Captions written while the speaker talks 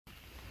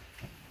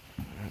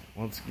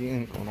Once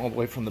again, going all the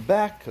way from the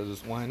back,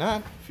 because why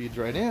not? Feeds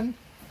right in.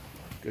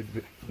 Good,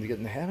 you get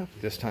in the habit.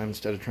 This time,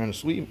 instead of trying to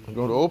sweep,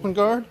 go to open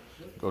guard,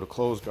 go to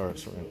closed guard.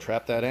 So we're going to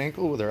trap that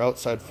ankle with our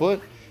outside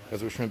foot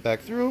as we shrimp back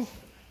through.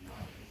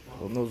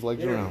 Holding those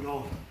legs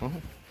around.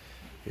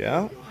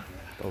 Yeah.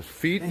 Those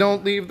feet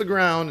don't leave the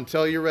ground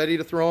until you're ready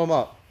to throw them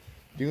up.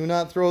 Do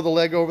not throw the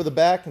leg over the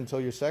back until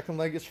your second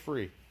leg is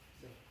free.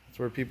 That's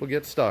where people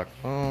get stuck.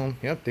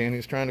 Yep,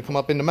 Danny's trying to come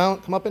up into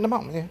mount. Come up into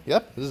mount. Yeah,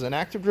 yep, this is an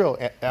active drill.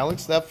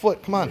 Alex, that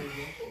foot, come on.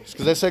 Just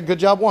because I said good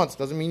job once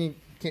doesn't mean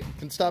you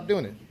can stop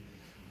doing it.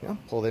 Yeah,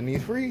 pull that knee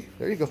free.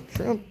 There you go.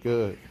 Shrimp.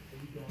 Good.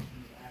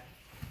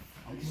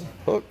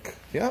 Hook.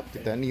 Yep,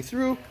 get that knee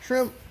through.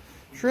 Shrimp.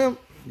 Shrimp.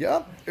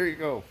 Yep, there you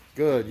go.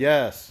 Good,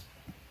 yes.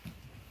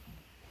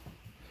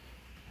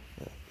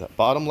 That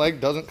bottom leg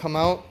doesn't come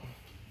out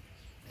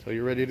until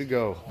you're ready to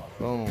go.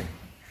 Boom.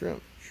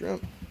 Shrimp.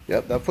 Shrimp.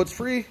 Yep, that foot's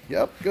free.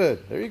 Yep,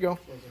 good. There you go.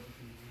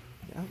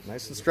 Yeah,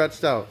 nice and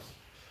stretched out.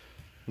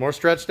 The more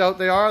stretched out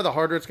they are, the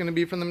harder it's going to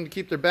be for them to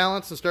keep their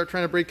balance and start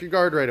trying to break your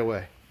guard right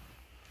away.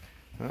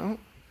 Well,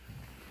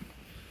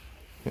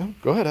 yeah,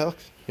 go ahead,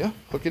 Alex. Yeah,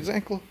 hook his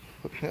ankle.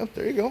 Yep,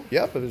 there you go.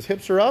 Yep, if his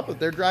hips are up, if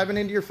they're driving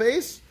into your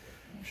face,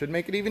 should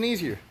make it even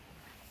easier.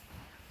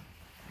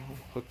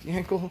 Hook the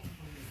ankle.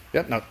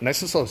 Yep, now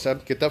nice and slow,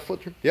 Seb. Get that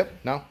foot through. Yep,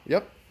 now,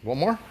 yep. One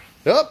more.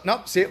 Yep,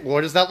 nope. See,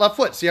 what is that left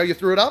foot? See how you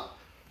threw it up?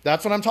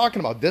 That's what I'm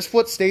talking about. This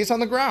foot stays on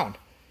the ground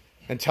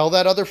until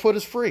that other foot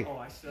is free. Oh,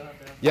 I still have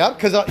to. Yeah,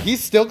 because he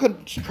still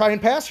could try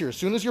and pass here. As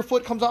soon as your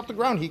foot comes off the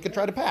ground, he could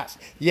try to pass.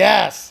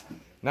 Yes.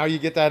 Now you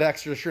get that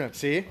extra shrimp.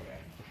 See? Okay.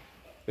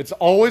 It's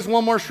always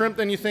one more shrimp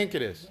than you think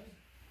it is.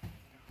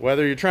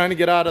 Whether you're trying to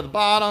get out of the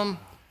bottom,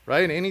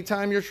 right?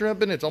 Anytime you're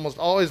shrimping, it's almost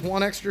always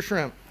one extra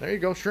shrimp. There you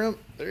go, shrimp.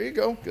 There you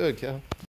go. Good, Kel.